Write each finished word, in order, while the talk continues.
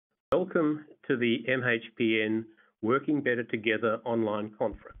Welcome to the MHPN Working Better Together online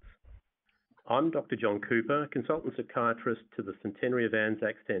conference. I'm Dr. John Cooper, consultant psychiatrist to the Centenary of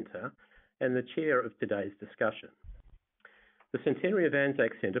Anzac Centre and the chair of today's discussion. The Centenary of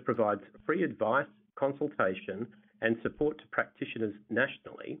Anzac Centre provides free advice, consultation and support to practitioners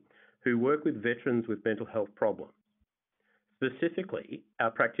nationally who work with veterans with mental health problems. Specifically,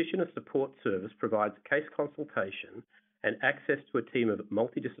 our practitioner support service provides case consultation and access to a team of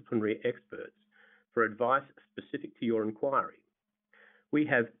multidisciplinary experts for advice specific to your inquiry. We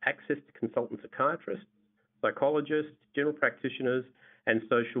have access to consultant psychiatrists, psychologists, general practitioners, and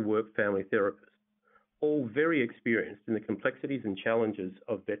social work family therapists, all very experienced in the complexities and challenges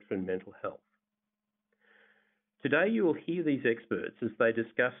of veteran mental health. Today you will hear these experts as they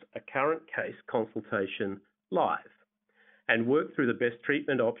discuss a current case consultation live and work through the best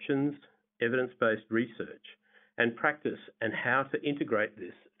treatment options, evidence-based research, and practice and how to integrate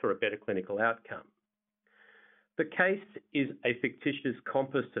this for a better clinical outcome. The case is a fictitious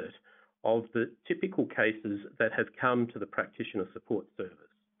composite of the typical cases that have come to the practitioner support service.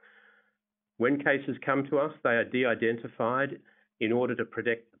 When cases come to us, they are de-identified in order to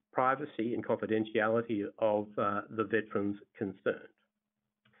protect the privacy and confidentiality of the veterans concerned.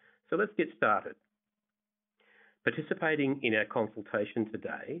 So let's get started. Participating in our consultation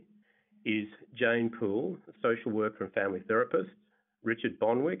today is Jane Poole, a social worker and family therapist, Richard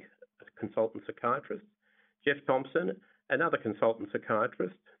Bonwick, a consultant psychiatrist, Jeff Thompson, another consultant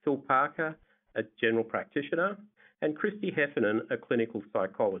psychiatrist, Phil Parker, a general practitioner, and Christy Heffernan, a clinical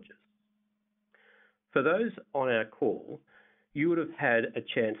psychologist. For those on our call, you would have had a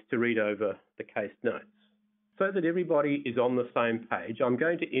chance to read over the case notes. So that everybody is on the same page, I'm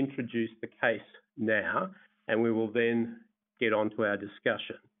going to introduce the case now, and we will then get on to our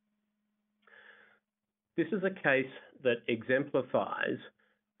discussion. This is a case that exemplifies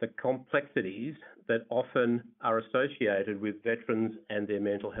the complexities that often are associated with veterans and their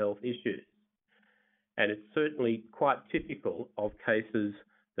mental health issues. And it's certainly quite typical of cases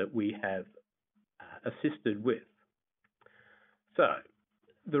that we have assisted with. So,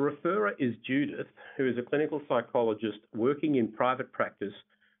 the referrer is Judith, who is a clinical psychologist working in private practice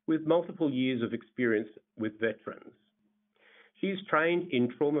with multiple years of experience with veterans. She is trained in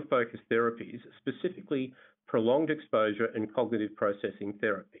trauma-focused therapies, specifically prolonged exposure and cognitive processing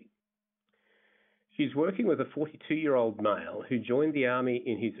therapy. She's working with a 42-year-old male who joined the Army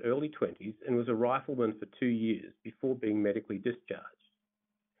in his early 20s and was a rifleman for 2 years before being medically discharged.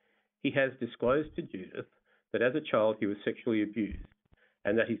 He has disclosed to Judith that as a child he was sexually abused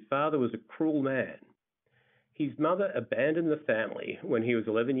and that his father was a cruel man. His mother abandoned the family when he was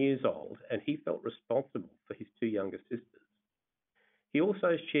 11 years old and he felt responsible for his 2 younger sisters. He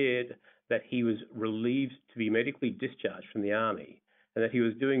also shared that he was relieved to be medically discharged from the Army and that he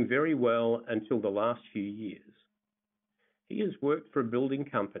was doing very well until the last few years. He has worked for a building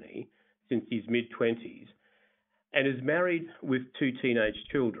company since his mid-20s and is married with 2 teenage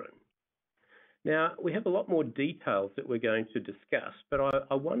children. Now, we have a lot more details that we're going to discuss, but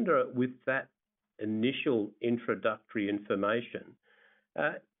I wonder with that initial introductory information,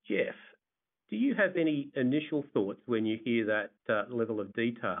 Jeff, do you have any initial thoughts when you hear that level of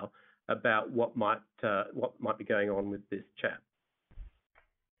detail about what might be going on with this chap?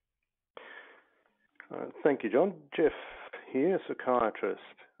 Thank you, John. Jeff here, psychiatrist.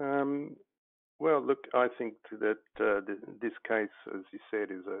 Well, look, I think that this case, as you said,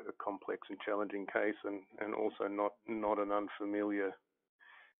 is a complex and challenging case, and also not an unfamiliar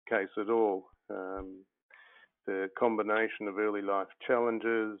case at all. The combination of early life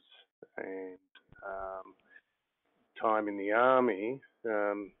challenges and time in the Army,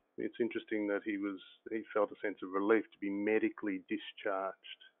 it's interesting that he felt a sense of relief to be medically discharged.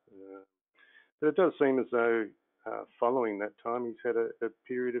 But it does seem as though following that time he's had a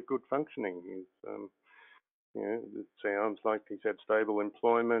period of good functioning. It sounds like he's had stable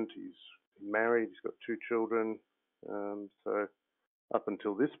employment, he's married, he's got 2 children. So up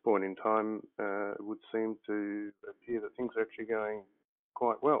until this point in time, it would seem to appear that things are actually going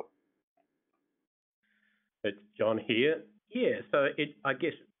quite well. It's John here. Yeah, so it, I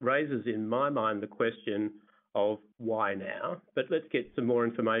guess, raises in my mind the question of why now, but let's get some more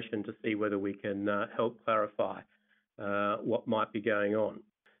information to see whether we can help clarify what might be going on.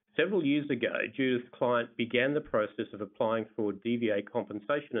 Several years ago, Judith's client began the process of applying for DVA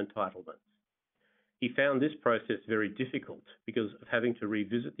compensation entitlements. He found this process very difficult because of having to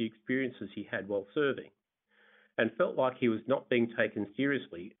revisit the experiences he had while serving and felt like he was not being taken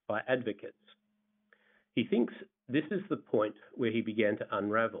seriously by advocates. He thinks this is the point where he began to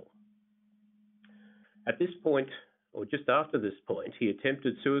unravel. At this point, or just after this point, he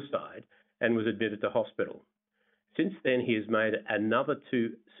attempted suicide and was admitted to hospital. Since then, he has made another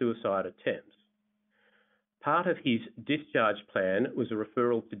 2 suicide attempts. Part of his discharge plan was a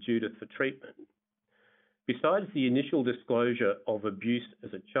referral to Judith for treatment. Besides the initial disclosure of abuse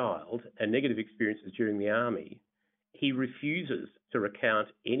as a child and negative experiences during the army, he refuses to recount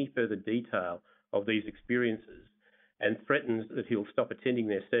any further detail of these experiences and threatens that he'll stop attending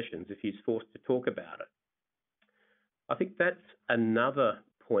their sessions if he's forced to talk about it. I think that's another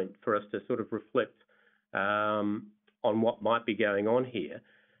point for us to sort of reflect on what might be going on here.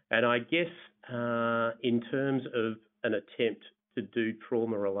 And I guess in terms of an attempt to do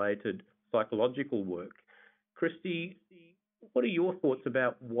trauma-related psychological work, Christy, what are your thoughts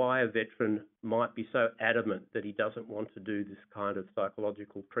about why a veteran might be so adamant that he doesn't want to do this kind of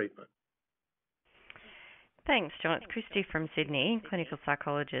psychological treatment? Thanks, John. It's Christy from Sydney, clinical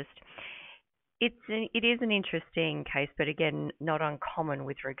psychologist. It is an interesting case, but again, not uncommon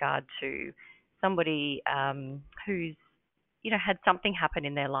with regard to somebody who's had something happen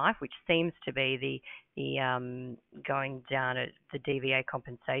in their life, which seems to be the going down the DVA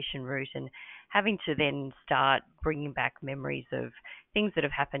compensation route and having to then start bringing back memories of things that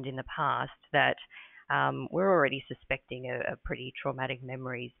have happened in the past that we're already suspecting are pretty traumatic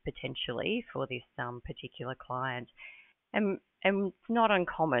memories potentially for this particular client. And it's not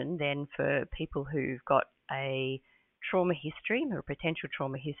uncommon then for people who've got a trauma history or a potential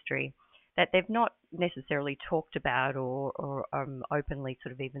trauma history that they've not necessarily talked about or openly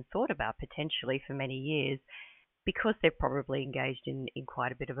sort of even thought about potentially for many years, because they're probably engaged in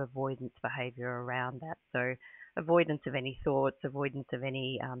quite a bit of avoidance behaviour around that. So avoidance of any thoughts, avoidance of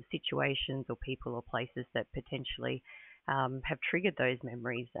any situations or people or places that potentially have triggered those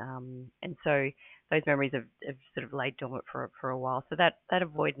memories. And so those memories have sort of laid dormant for a while. So that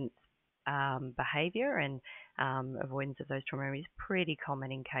avoidance behaviour and avoidance of those trauma memories is pretty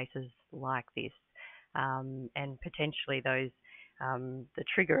common in cases like this. And potentially those the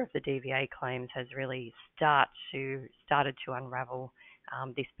trigger of the DVA claims has really started to unravel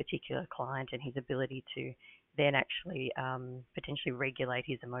this particular client and his ability to then actually potentially regulate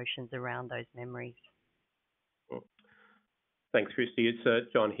his emotions around those memories. Thanks, Christy.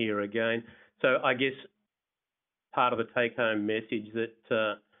 It's John here again. So I guess part of the take-home message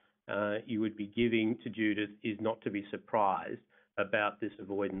that you would be giving to Judith is not to be surprised about this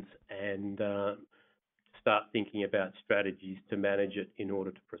avoidance and start thinking about strategies to manage it in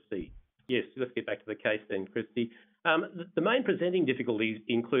order to proceed. Yes, let's get back to the case then, Christy. The main presenting difficulties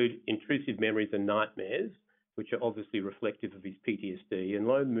include intrusive memories and nightmares, which are obviously reflective of his PTSD, and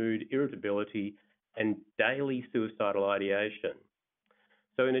low mood, irritability, and daily suicidal ideation.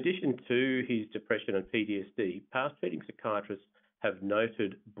 So in addition to his depression and PTSD, past treating psychiatrists have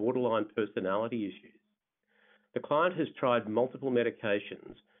noted borderline personality issues. The client has tried multiple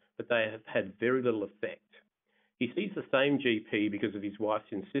medications, but they have had very little effect. He sees the same GP because of his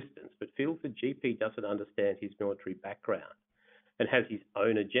wife's insistence, but feels the GP doesn't understand his military background and has his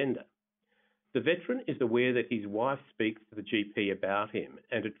own agenda. The veteran is aware that his wife speaks to the GP about him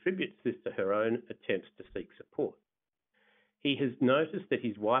and attributes this to her own attempts to seek support. He has noticed that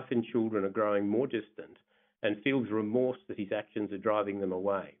his wife and children are growing more distant and feels remorse that his actions are driving them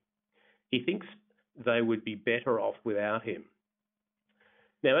away. He thinks they would be better off without him.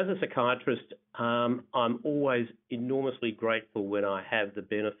 Now, as a psychiatrist, I'm always enormously grateful when I have the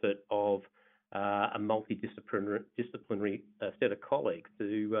benefit of a multidisciplinary set of colleagues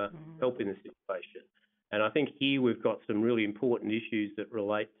to help in this situation. And I think here we've got some really important issues that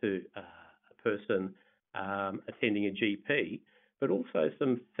relate to a person attending a GP, but also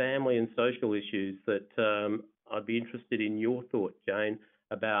some family and social issues that I'd be interested in your thought, Jane,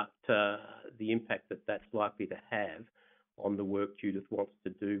 about the impact that that's likely to have on the work Judith wants to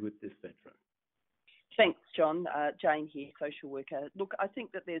do with this veteran. Thanks, John. Jane here, social worker. Look, I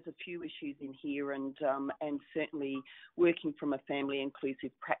think that there's a few issues in here, and certainly working from a family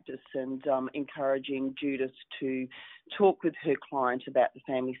inclusive practice and encouraging Judith to talk with her client about the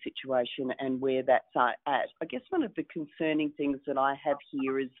family situation and where that's at. I guess one of the concerning things that I have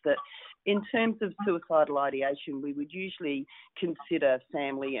here is that in terms of suicidal ideation, we would usually consider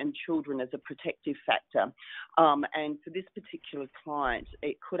family and children as a protective factor. And for this particular client,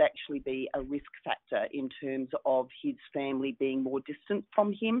 it could actually be a risk factor in terms of his family being more distant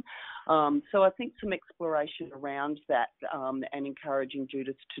from him. So I think some exploration around that and encouraging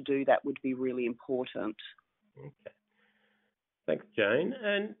Judith to do that would be really important. Okay. Thanks, Jane.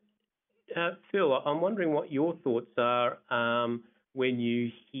 And Phil, I'm wondering what your thoughts are when you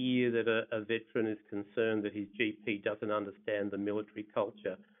hear that a veteran is concerned that his GP doesn't understand the military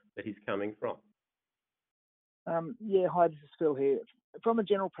culture that he's coming from. Yeah, hi, this is Phil here. From a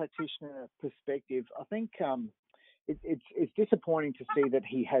general practitioner perspective, I think it's disappointing to see that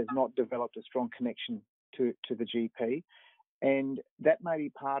he has not developed a strong connection to the GP, and that may be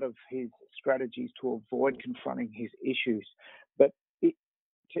part of his strategies to avoid confronting his issues. But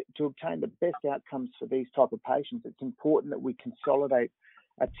to obtain the best outcomes for these type of patients, it's important that we consolidate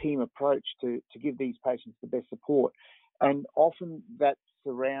a team approach to give these patients the best support. And often that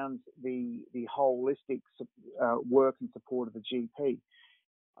surrounds the holistic work and support of the GP.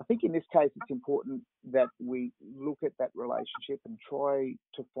 I think in this case, it's important that we look at that relationship and try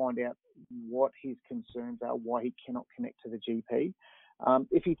to find out what his concerns are, why he cannot connect to the GP.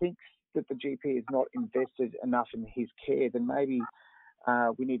 If he thinks that the GP is not invested enough in his care, then maybe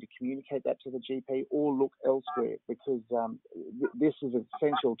we need to communicate that to the GP or look elsewhere, because this is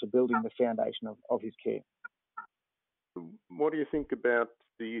essential to building the foundation of his care. What do you think about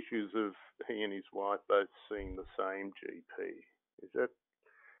the issues of he and his wife both seeing the same GP? Is that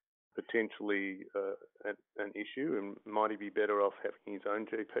potentially an issue, and might he be better off having his own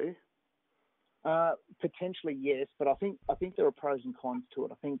GP? Potentially, yes, but I think there are pros and cons to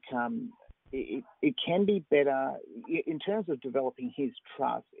it. I think it can be better in terms of developing his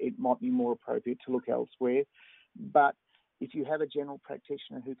trust. It might be more appropriate to look elsewhere, but if you have a general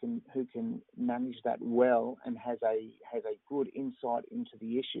practitioner who can manage that well and has a good insight into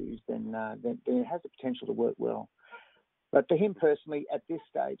the issues, then it has the potential to work well. But for him personally, at this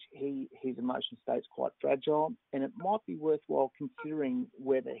stage, his emotion state's quite fragile, and it might be worthwhile considering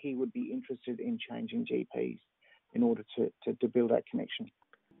whether he would be interested in changing GPs in order to build that connection.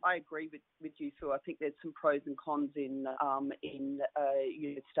 I agree with you, Phil. I think there's some pros and cons in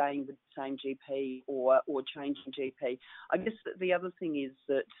staying with the same GP or changing GP. I guess that the other thing is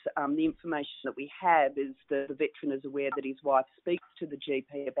that the information that we have is that the veteran is aware that his wife speaks to the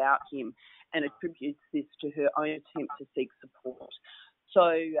GP about him and attributes this to her own attempt to seek support. So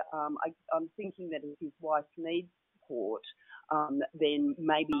I'm thinking that if his wife needs support, then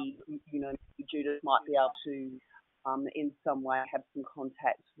maybe Judith might be able to in some way have some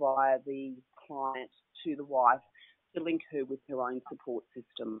contacts via the client to the wife to link her with her own support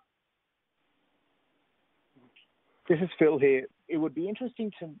system. This is Phil here. It would be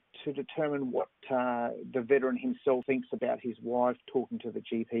interesting to determine what the veteran himself thinks about his wife talking to the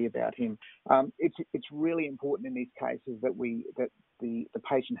GP about him. It's really important in these cases that the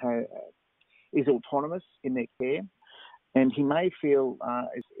patient is autonomous in their care, and he may feel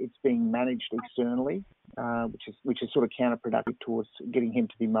it's being managed externally, which is sort of counterproductive towards getting him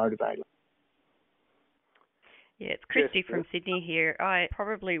to be motivated. Yeah, it's Christy from Sydney here. I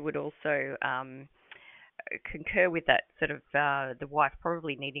probably would also concur with that sort of the wife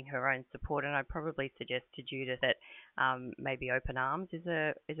probably needing her own support, and I'd probably suggest to Judith that maybe Open Arms is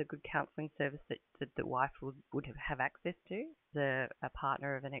a good counselling service that the wife would have access to as a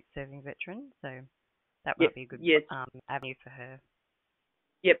partner of an ex-serving veteran. So that might be a good avenue for her.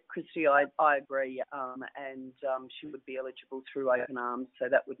 Yep, Christy, I agree, and she would be eligible through Open Arms, so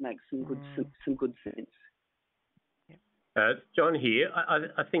that would make some good sense. John here.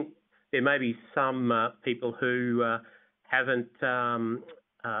 I think there may be some people who haven't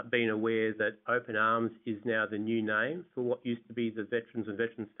been aware that Open Arms is now the new name for what used to be the Veterans and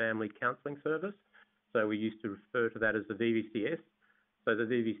Veterans Family Counselling Service. So we used to refer to that as the VVCS. So the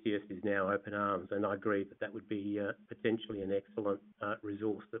VVCS is now Open Arms, and I agree that would be potentially an excellent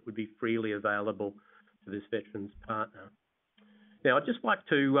resource that would be freely available to this veteran's partner. Now, I'd just like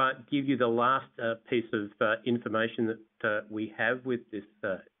to give you the last piece of information that we have with this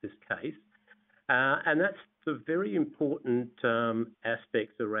case, and that's the very important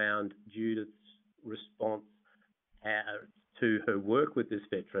aspects around Judith's response to her work with this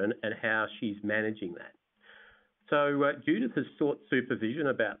veteran and how she's managing that. So Judith has sought supervision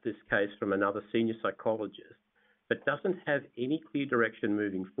about this case from another senior psychologist, but doesn't have any clear direction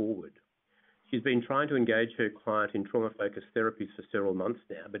moving forward. She's been trying to engage her client in trauma-focused therapies for several months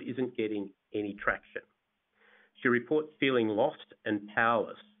now, but isn't getting any traction. She reports feeling lost and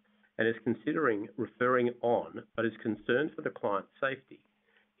powerless and is considering referring on, but is concerned for the client's safety.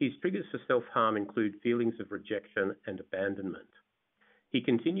 His triggers for self-harm include feelings of rejection and abandonment. He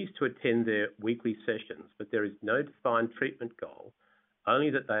continues to attend their weekly sessions, but there is no defined treatment goal, only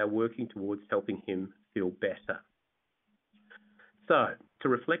that they are working towards helping him feel better. So, to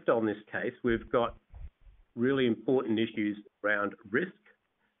reflect on this case, we've got really important issues around risk.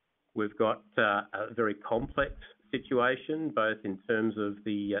 We've got a very complex situation, both in terms of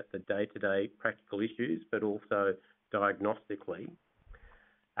the day-to-day practical issues, but also diagnostically.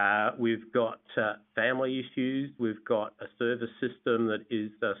 We've got family issues. We've got a service system that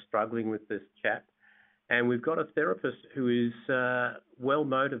is struggling with this chap. And we've got a therapist who is well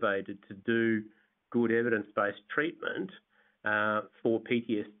motivated to do good evidence-based treatment for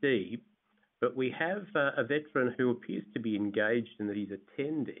PTSD, but we have a veteran who appears to be engaged in that he's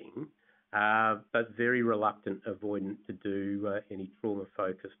attending, but very reluctant, avoidant to do any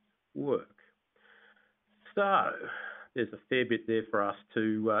trauma-focused work. So there's a fair bit there for us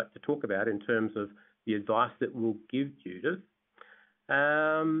to talk about in terms of the advice that we'll give Judith.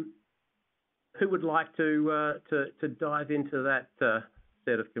 Who would like to dive into that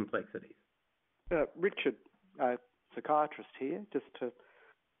set of complexities? Richard, psychiatrist here, just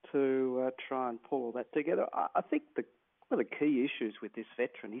to try and pull all that together. I think one of the key issues with this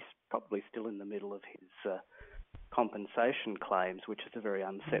veteran, he's probably still in the middle of his compensation claims, which is a very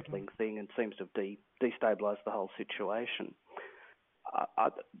unsettling thing and seems to have destabilised the whole situation.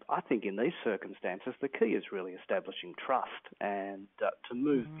 I think in these circumstances, the key is really establishing trust, and to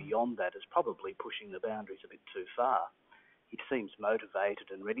move beyond that is probably pushing the boundaries a bit too far. He seems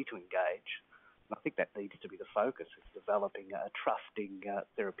motivated and ready to engage. And I think that needs to be the focus, is developing a trusting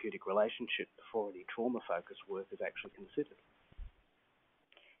therapeutic relationship before any trauma-focused work is actually considered.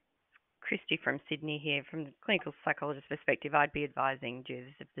 Christy from Sydney here. From the clinical psychologist perspective, I'd be advising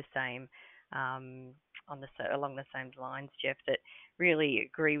Judith of the same, along the same lines, Jeff, that really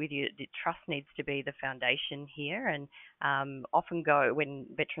agree with you that trust needs to be the foundation here, and often when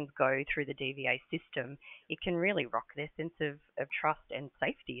veterans go through the DVA system, it can really rock their sense of trust and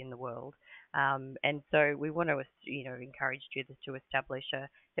safety in the world. And so we want to, encourage Judith to establish a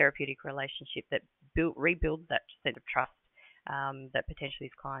therapeutic relationship that rebuilds that sense of trust that potentially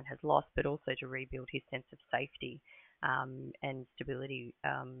his client has lost, but also to rebuild his sense of safety and stability.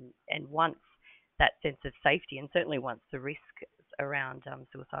 And once that sense of safety, and certainly once the risk around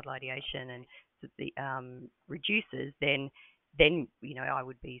suicidal ideation and reduces, then I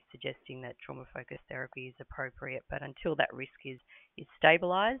would be suggesting that trauma-focused therapy is appropriate. But until that risk is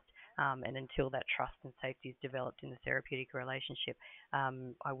stabilised, and until that trust and safety is developed in the therapeutic relationship,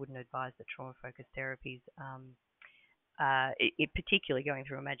 I wouldn't advise that trauma-focused therapies, particularly going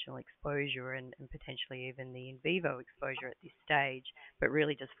through imaginal exposure and potentially even the in vivo exposure at this stage, but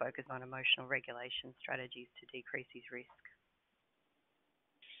really just focus on emotional regulation strategies to decrease his risk.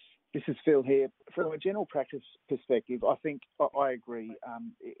 This is Phil here. From a general practice perspective, I think I agree.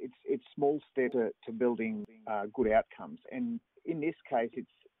 It's small steps to building good outcomes, and in this case,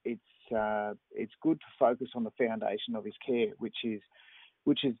 it's good to focus on the foundation of his care, which is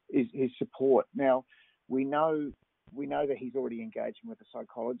his support. Now, we know that he's already engaging with a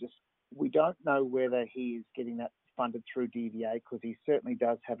psychologist. We don't know whether he is getting that funded through DVA, because he certainly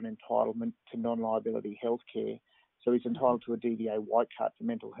does have an entitlement to non-liability health care. So he's entitled to a DVA white card for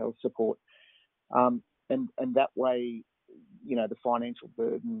mental health support. And that way, the financial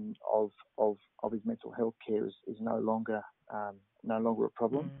burden of his mental health care is no longer a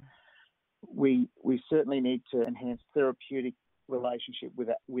problem. We certainly need to enhance therapeutic relationship with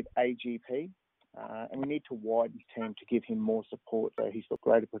a GP. And we need to widen his team to give him more support so he's got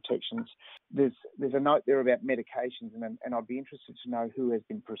greater protections. There's a note there about medications, and I'd be interested to know who has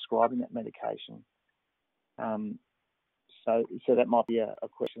been prescribing that medication. So that might be a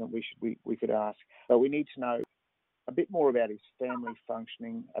question that we could ask. But we need to know a bit more about his family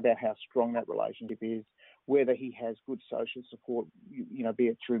functioning, about how strong that relationship is, whether he has good social support, be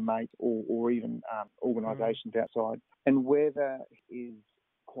it through mates or even organisations outside, and whether he is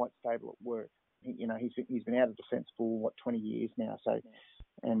quite stable at work. He's been out of defence for 20 years now. So,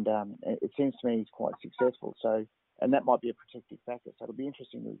 and it seems to me he's quite successful. So, and that might be a protective factor. So it'll be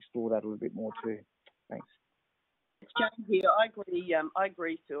interesting to explore that a little bit more too. Thanks. It's Jane here. I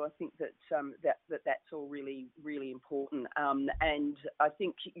agree, Sue. I think that's all really, really important. And I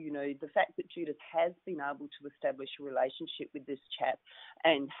think, the fact that Judith has been able to establish a relationship with this chap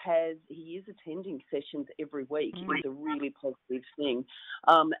and he is attending sessions every week is a really positive thing.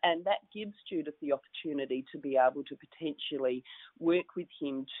 And that gives Judith the opportunity to be able to potentially work with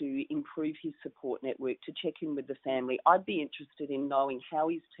him to improve his support network, to check in with the family. I'd be interested in knowing how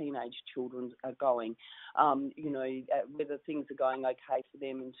his teenage children are going, whether things are going okay for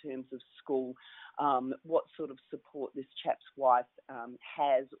them in terms of school, what sort of support this chap's wife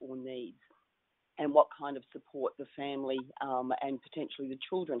has or needs, and what kind of support the family and potentially the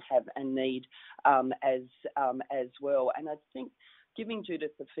children have and need as well. And I think giving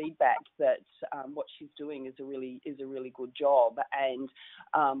Judith the feedback that what she's doing is a really good job, and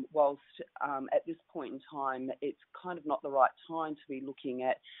whilst at this point in time it's kind of not the right time to be looking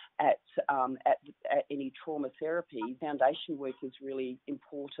at any trauma therapy, foundation work is really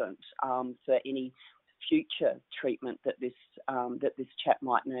important for any future treatment that this chap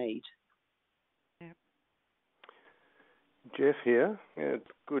might need. Jeff here. Yeah, it's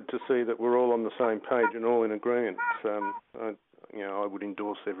good to see that we're all on the same page and all in agreement. I would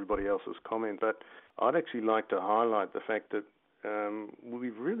endorse everybody else's comment, but I'd actually like to highlight the fact that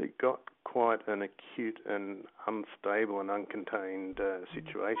we've really got quite an acute and unstable and uncontained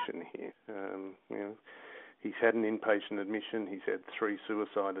situation here. He's had an inpatient admission. He's had 3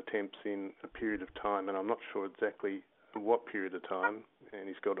 suicide attempts in a period of time, and I'm not sure exactly what period of time, and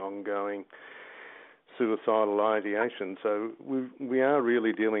he's got ongoing suicidal ideation. So we are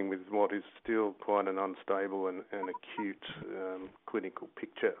really dealing with what is still quite an unstable and acute clinical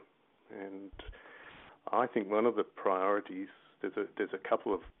picture. And I think one of the priorities, there's a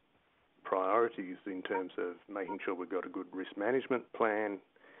couple of priorities in terms of making sure we've got a good risk management plan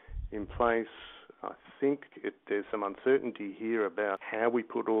in place. I think there's some uncertainty here about how we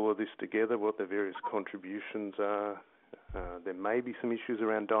put all of this together, what the various contributions are. There may be some issues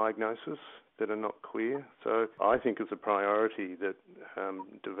around diagnosis that are not clear. So I think it's a priority that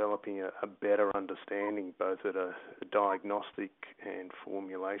developing a better understanding both at a diagnostic and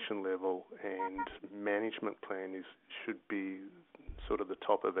formulation level and management plan should be sort of the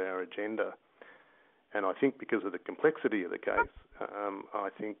top of our agenda. And I think because of the complexity of the case, I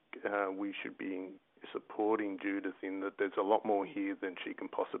think we should be supporting Judith in that there's a lot more here than she can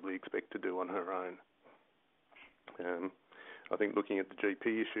possibly expect to do on her own. I think looking at the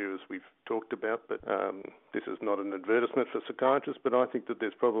GP issue, as we've talked about, but this is not an advertisement for psychiatrists, but I think that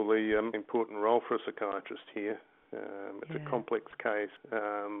there's probably an important role for a psychiatrist here. It's a complex case.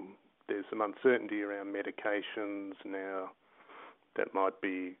 There's some uncertainty around medications now. That might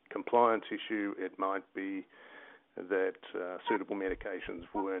be a compliance issue. It might be that suitable medications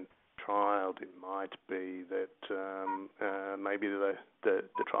weren't trialled. It might be that maybe the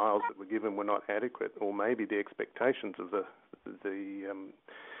trials that were given were not adequate, or maybe the expectations of the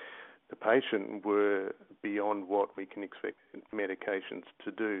patient were beyond what we can expect medications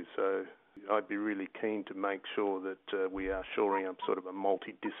to do. So I'd be really keen to make sure that we are shoring up sort of a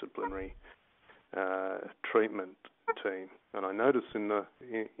multidisciplinary treatment team. And I noticed in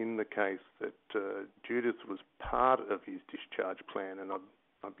the case that Judith was part of his discharge plan, and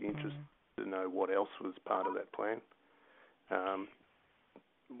I'd be interested to know what else was part of that plan.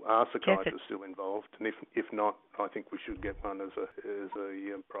 Are psychiatrists still involved? And if not, I think we should get one as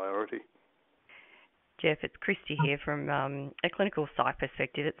a priority. Jeff, it's Christy here from a clinical psych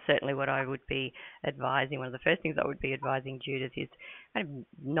perspective. It's certainly what I would be advising. One of the first things I would be advising Judith is kind of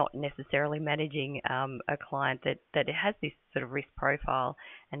not necessarily managing a client that has this sort of risk profile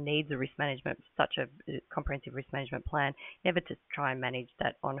and needs a risk management, such a comprehensive risk management plan, never to try and manage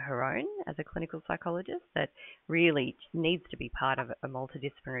that on her own as a clinical psychologist. That really needs to be part of a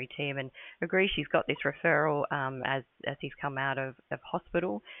multidisciplinary team. And agree, she's got this referral as he's come out of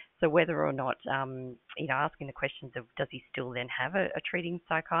hospital. So whether or not, asking the questions of does he still then have a treating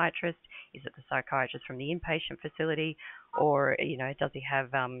psychiatrist? Is it the psychiatrist from the inpatient facility? Or, does he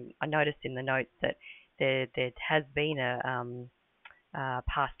have, I noticed in the notes that there has been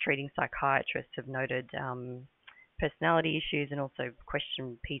past treating psychiatrists have noted personality issues and also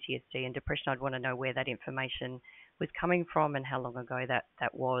questioned PTSD and depression. I'd want to know where that information was coming from and how long ago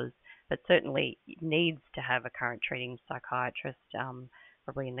that was. But certainly needs to have a current treating psychiatrist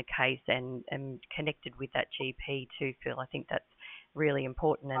probably in the case and connected with that GP too, Phil. I think that's really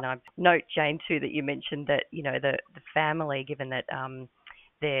important. And I note, Jane, too, that you mentioned that, the family, given that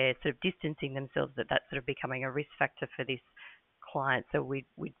they're sort of distancing themselves, that's sort of becoming a risk factor for this client. So we'd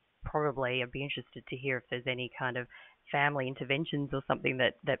probably be interested to hear if there's any kind of family interventions or something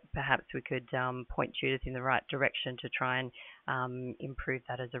that perhaps we could point Judith in the right direction to try and improve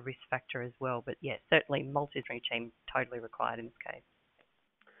that as a risk factor as well. But yes, certainly multidisciplinary team totally required in this case.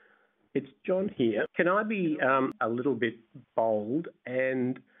 It's John here. Can I be a little bit bold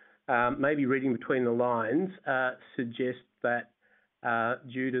and maybe reading between the lines suggest that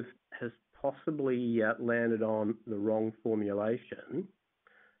Judith has possibly landed on the wrong formulation?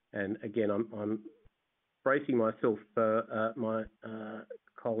 And again, I'm bracing myself for my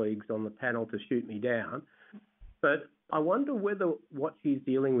colleagues on the panel to shoot me down. But I wonder whether what she's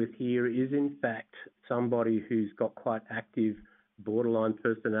dealing with here is in fact somebody who's got quite active borderline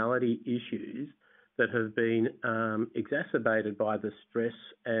personality issues that have been exacerbated by the stress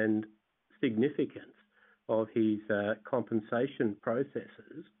and significance of his compensation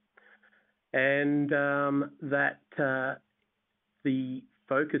processes, and that the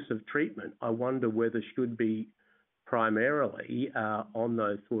focus of treatment, I wonder whether should be primarily on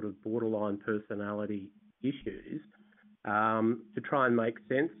those sort of borderline personality issues to try and make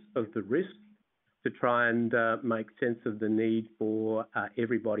sense of the risks, to try and make sense of the need for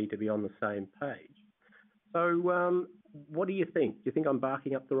everybody to be on the same page. So What do you think? Do you think I'm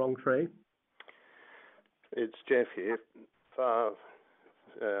barking up the wrong tree? It's Jeff here.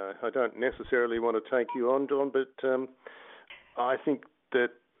 I don't necessarily want to take you on, John, but I think that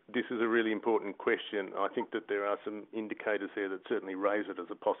this is a really important question. I think that there are some indicators there that certainly raise it as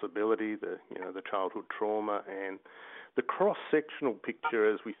a possibility, the childhood trauma, and the cross-sectional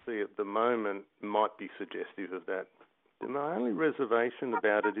picture as we see at the moment might be suggestive of that. And my only reservation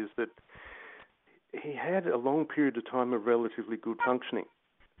about it is that he had a long period of time of relatively good functioning.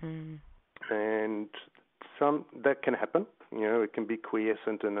 And that can happen. It can be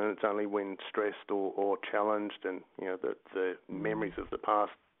quiescent, and it's only when stressed or challenged, and the memories of the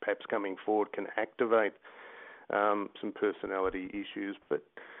past perhaps coming forward can activate some personality issues. But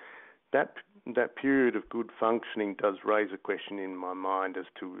that period of good functioning does raise a question in my mind as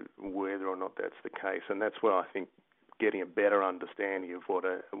to whether or not that's the case, and that's where I think getting a better understanding of what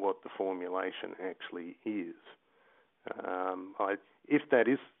the formulation actually is. If that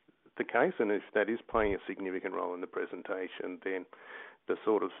is the case, and if that is playing a significant role in the presentation, then the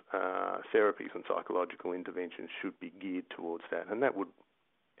sort of therapies and psychological interventions should be geared towards that, and that would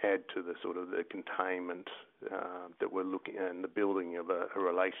add to the sort of the containment that we're looking at and the building of a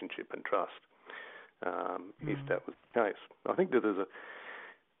relationship and trust. If that was the case, I think that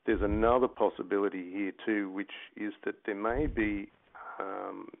there's another possibility here too, which is that there may be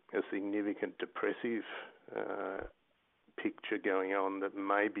a significant depressive picture going on that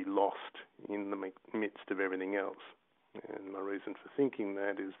may be lost in the midst of everything else. And my reason for thinking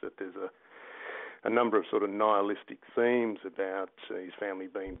that is that there's a number of sort of nihilistic themes about his family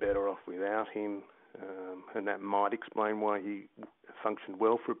being better off without him, and that might explain why he functioned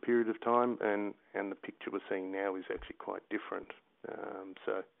well for a period of time, and the picture we're seeing now is actually quite different.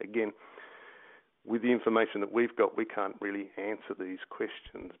 So again, with the information that we've got, we can't really answer these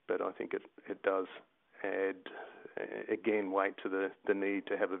questions, but I think it does add, again, weight to the need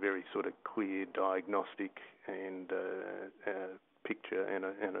to have a very sort of clear diagnostic and picture and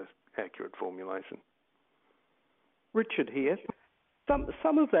an accurate formulation. Richard here.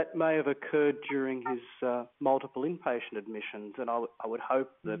 Some of that may have occurred during his multiple inpatient admissions, and I would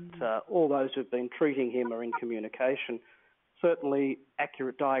hope that all those who've been treating him are in communication. Certainly,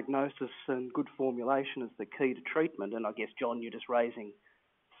 accurate diagnosis and good formulation is the key to treatment, and I guess, John, you're just raising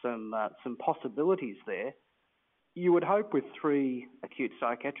some possibilities there. You would hope with 3 acute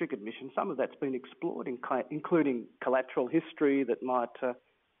psychiatric admissions, some of that's been explored, including collateral history that might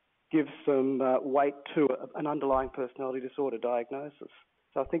give some weight to an underlying personality disorder diagnosis.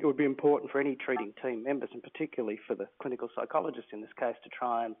 So I think it would be important for any treating team members, and particularly for the clinical psychologist in this case, to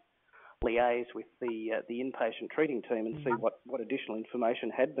try and liaise with the inpatient treating team and see what additional information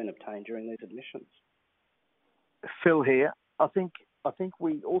had been obtained during these admissions. Phil here. I think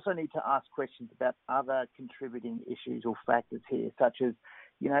we also need to ask questions about other contributing issues or factors here, such as,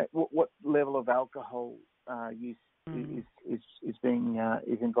 what level of alcohol use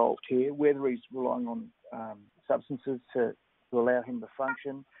is involved here, whether he's relying on substances to allow him to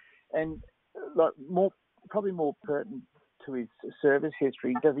function, and probably more pertinent to his service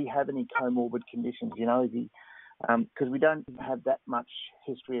history, does he have any comorbid conditions? Is he, because we don't have that much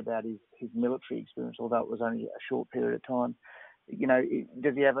history about his military experience, although it was only a short period of time.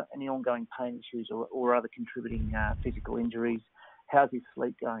 Does he have any ongoing pain issues or other contributing physical injuries? How's his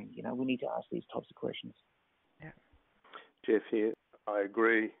sleep going? We need to ask these types of questions. Yeah. Jeff here. I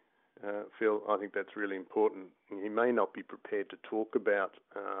agree, Phil. I think that's really important. He may not be prepared to talk about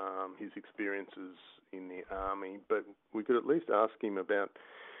his experiences in the army, but we could at least ask him about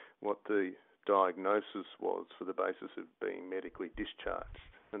what the diagnosis was for the basis of being medically discharged,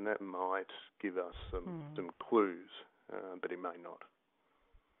 and that might give us some clues, but it may not.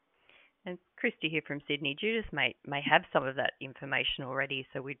 And Christy here from Sydney. Judith may have some of that information already,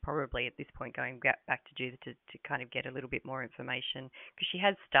 so we'd probably at this point going back to Judith to kind of get a little bit more information, because she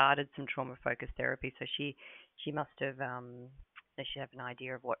has started some trauma-focused therapy, so she must have they should have an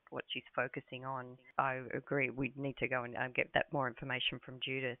idea of what she's focusing on. I agree. We need to go and get that more information from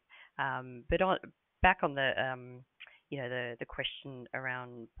Judith. But back on the the question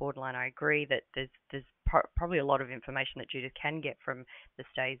around borderline, I agree that there's probably a lot of information that Judith can get from the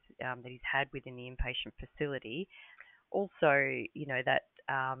stays that he's had within the inpatient facility. Also, that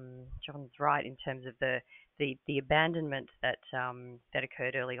John's right in terms of the abandonment that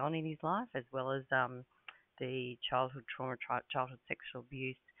occurred early on in his life, as well as the childhood trauma, childhood sexual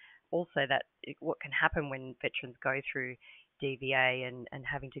abuse. Also, what can happen when veterans go through DVA and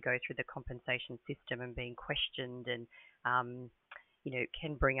having to go through the compensation system and being questioned and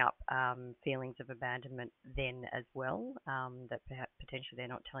can bring up feelings of abandonment then as well, that potentially they're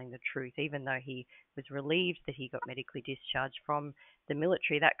not telling the truth, even though he was relieved that he got medically discharged from the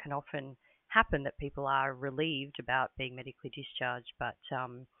military. That can often happen, that people are relieved about being medically discharged, but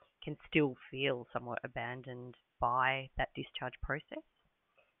can still feel somewhat abandoned by that discharge process.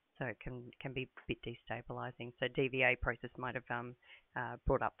 So it can be a bit destabilising. So DVA process might have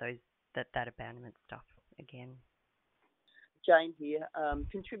brought up that abandonment stuff again. Jane here.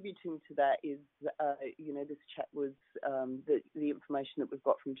 Contributing to that is, this chat was the information that we've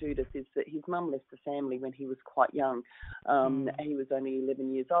got from Judith is that his mum left the family when he was quite young. He was only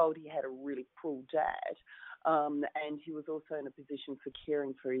 11 years old. He had a really cruel dad. And he was also in a position for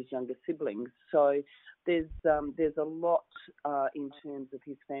caring for his younger siblings. So there's a lot in terms of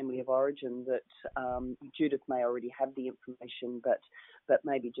his family of origin that Judith may already have the information, but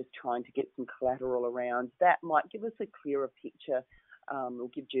maybe just trying to get some collateral around that might give us a clearer picture, or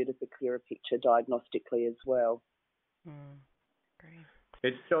give Judith a clearer picture diagnostically as well. Great.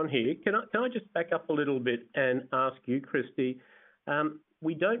 It's John here. Can I just back up a little bit and ask you, Christy?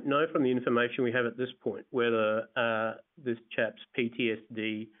 We don't know from the information we have at this point whether this chap's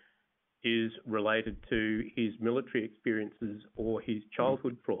PTSD is related to his military experiences or his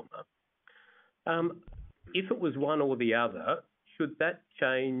childhood trauma. If it was one or the other, should that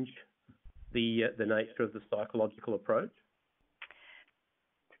change the nature of the psychological approach?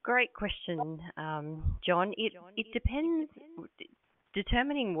 Great question, John. It depends.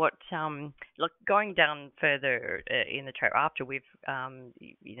 Determining what, going down further in the track after we've,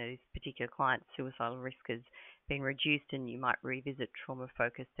 this particular client's suicidal risk has been reduced and you might revisit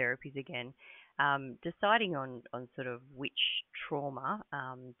trauma-focused therapies again, deciding on sort of which trauma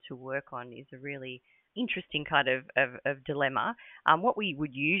to work on is a really interesting kind of dilemma. What we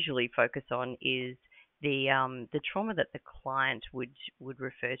would usually focus on is the trauma that the client would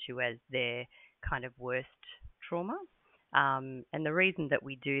refer to as their kind of worst trauma. And the reason that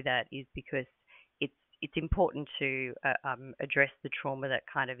we do that is because it's important to address the trauma that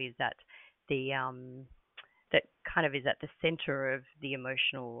kind of is at the center of the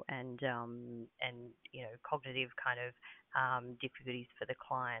emotional and cognitive kind of difficulties for the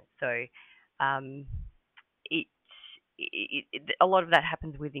client. So a lot of that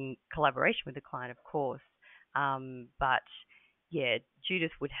happens within collaboration with the client, of course. But yeah,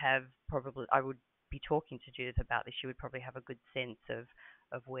 Judith would have probably, I would be talking to Judith about this, she would probably have a good sense of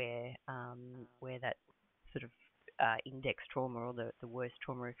where that sort of index trauma or the worst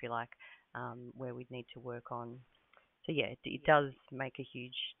trauma, if you like, where we'd need to work on. So yeah, it does make a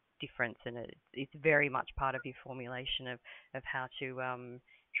huge difference, and it's very much part of your formulation of how to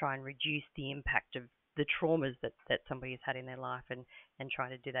try and reduce the impact of the traumas that somebody has had in their life, and try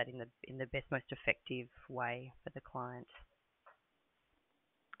to do that in the best, most effective way for the client.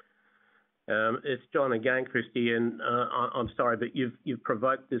 It's John again, Christy, and I'm sorry, but you've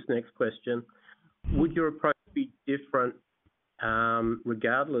provoked this next question. Would your approach be different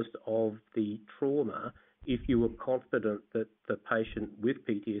regardless of the trauma if you were confident that the patient with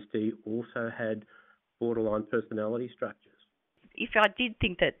PTSD also had borderline personality structures? If I did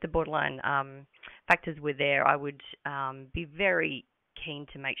think that the borderline factors were there, I would be very keen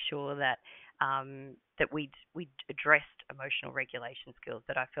to make sure that we'd addressed emotional regulation skills,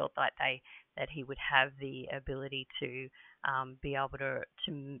 that I felt that he would have the ability to be able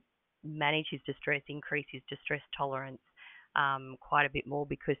to manage his distress, increase his distress tolerance quite a bit more,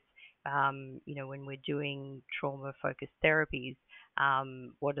 because when we're doing trauma-focused therapies,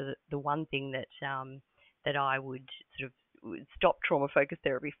 what are the one thing that I would sort of stop trauma-focused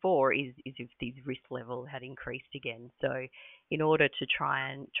therapy for is if these risk levels had increased again. So in order to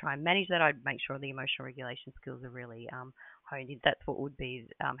try and manage that, I'd make sure the emotional regulation skills are really honed in. That's what would be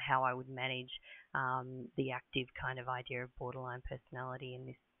how I would manage the active kind of idea of borderline personality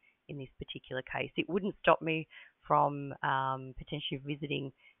in this particular case. It wouldn't stop me from potentially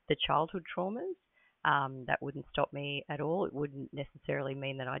visiting the childhood traumas. That wouldn't stop me at all. It wouldn't necessarily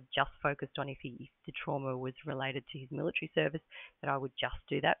mean that I just focused on if the trauma was related to his military service, that I would just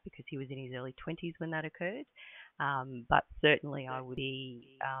do that, because he was in his early 20s when that occurred. But certainly I would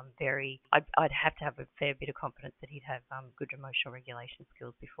be I'd have to have a fair bit of confidence that he'd have good emotional regulation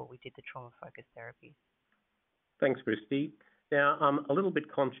skills before we did the trauma-focused therapy. Thanks, Christy. Now, I'm a little bit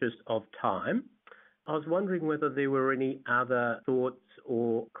conscious of time. I was wondering whether there were any other thoughts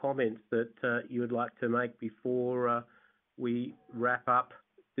or comments that you would like to make before we wrap up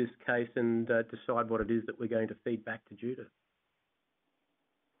this case and decide what it is that we're going to feed back to Judith.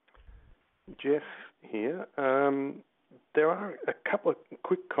 Jeff here. There are a couple of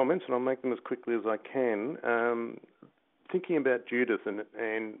quick comments, and I'll make them as quickly as I can. Thinking about Judith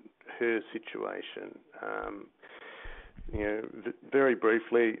and her situation, Very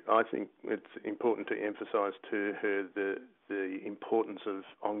briefly, I think it's important to emphasise to her the importance of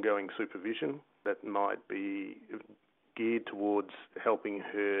ongoing supervision that might be geared towards helping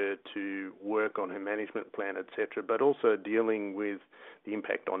her to work on her management plan, etc., but also dealing with the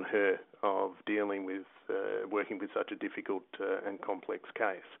impact on her of dealing with working with such a difficult and complex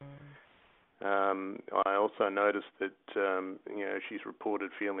case. I also noticed that she's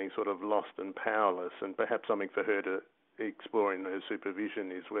reported feeling sort of lost and powerless, and perhaps something for her to explore in her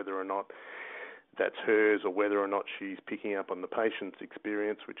supervision is whether or not that's hers or whether or not she's picking up on the patient's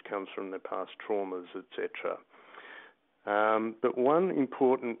experience, which comes from their past traumas, etc. But one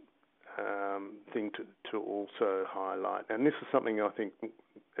important thing to also highlight, and this is something I think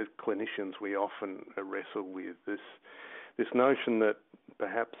as clinicians we often wrestle with, this notion that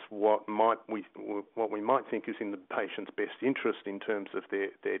perhaps what we might think is in the patient's best interest in terms of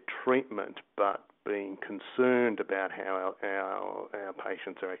their treatment, but being concerned about how our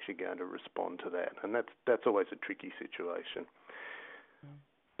patients are actually going to respond to that, and that's always a tricky situation.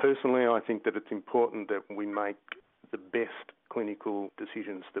 Personally, I think that it's important that we make the best clinical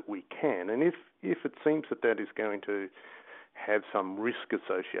decisions that we can, and if it seems that is going to have some risk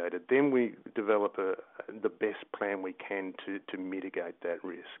associated, then we develop the best plan we can to mitigate that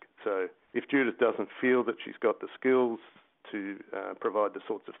risk. So if Judith doesn't feel that she's got the skills to provide the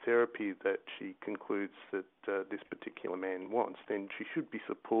sorts of therapy that she concludes that this particular man wants, then she should be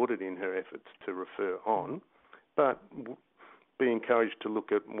supported in her efforts to refer on, but be encouraged to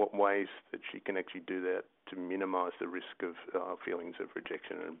look at what ways that she can actually do that to minimise the risk of feelings of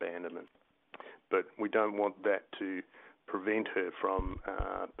rejection and abandonment. But we don't want that to prevent her from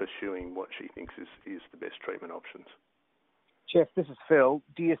pursuing what she thinks is the best treatment options. Jeff, this is Phil.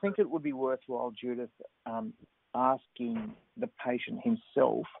 Do you think it would be worthwhile, Judith, asking the patient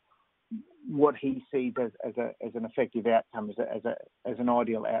himself what he sees as an effective outcome, as an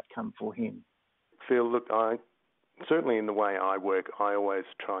ideal outcome for him? Phil, look, certainly in the way I work, I always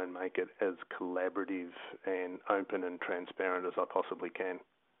try and make it as collaborative and open and transparent as I possibly can.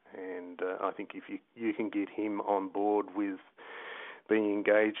 And I think if you can get him on board with being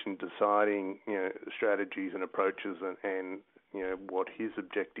engaged in deciding, strategies and approaches and what his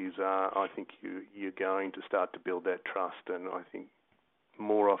objectives are, I think you're going to start to build that trust. And I think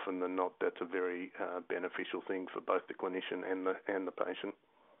more often than not, that's a very beneficial thing for both the clinician and the patient.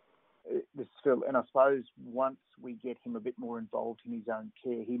 This is Phil, and I suppose once we get him a bit more involved in his own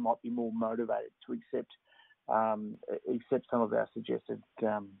care, he might be more motivated to accept some of our suggested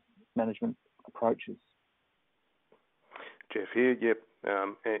management approaches. Jeff here, yep,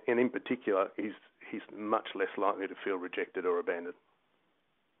 and in particular, he's much less likely to feel rejected or abandoned.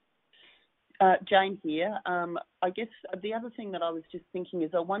 Jane here. I guess the other thing that I was just thinking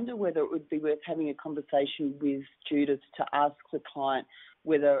is I wonder whether it would be worth having a conversation with Judith to ask the client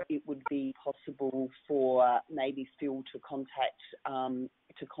whether it would be possible for maybe Phil to contact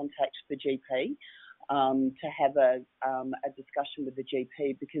the GP, to have a discussion with the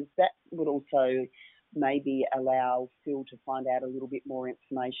GP, because that would also maybe allow Phil to find out a little bit more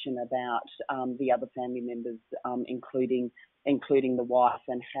information about the other family members, including the wife,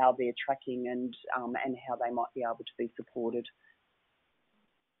 and how they're tracking and how they might be able to be supported.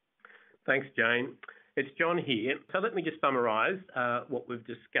 Thanks, Jane. It's John here. So let me just summarise what we've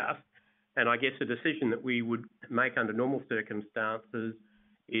discussed. And I guess a decision that we would make under normal circumstances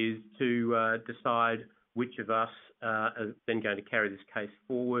is to decide which of us are then going to carry this case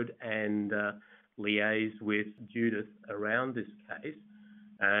forward and liaise with Judith around this case.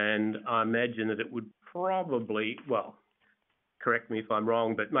 And I imagine that it would probably, well, correct me if I'm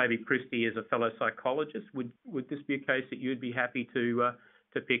wrong, but maybe Christy, as a fellow psychologist, would this be a case that you'd be happy to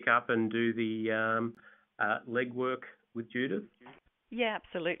pick up and do the legwork with Judith? Yeah,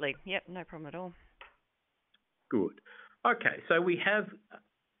 absolutely. Yep, no problem at all. Good. Okay, so we have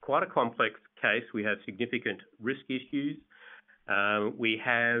quite a complex case. We have significant risk issues. We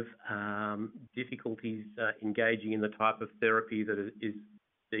have difficulties engaging in the type of therapy that is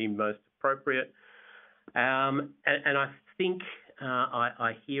deemed most appropriate. And I think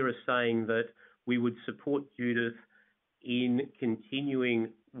I hear us saying that we would support Judith in continuing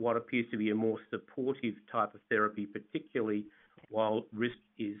what appears to be a more supportive type of therapy, particularly while risk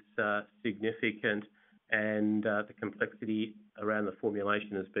is significant and the complexity around the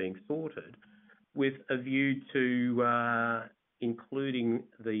formulation is being sorted, with a view to including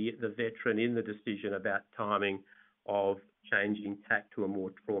the veteran in the decision about timing of changing tack to a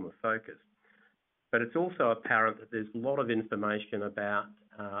more trauma focus. But it's also apparent that there's a lot of information about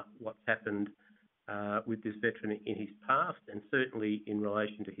what's happened with this veteran in his past, and certainly in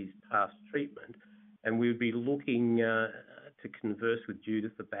relation to his past treatment, and we'll be looking to converse with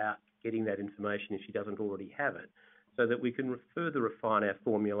Judith about getting that information if she doesn't already have it, so that we can further refine our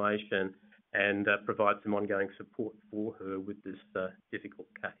formulation and provide some ongoing support for her with this difficult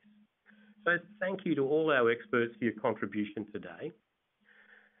case. So thank you to all our experts for your contribution today.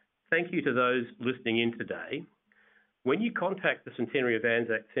 Thank you to those listening in today. When you contact the Centenary of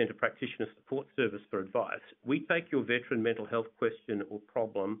Anzac Centre Practitioner Support Service for advice, we take your veteran mental health question or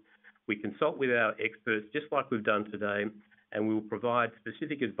problem, we consult with our experts just like we've done today, and we will provide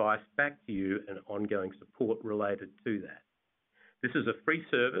specific advice back to you and ongoing support related to that. This is a free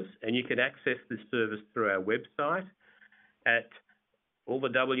service, and you can access this service through our website at all the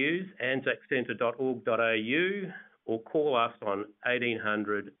W's, anzaccentre.org.au, or call us on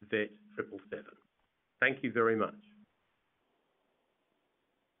 1800 VET 777. Thank you very much.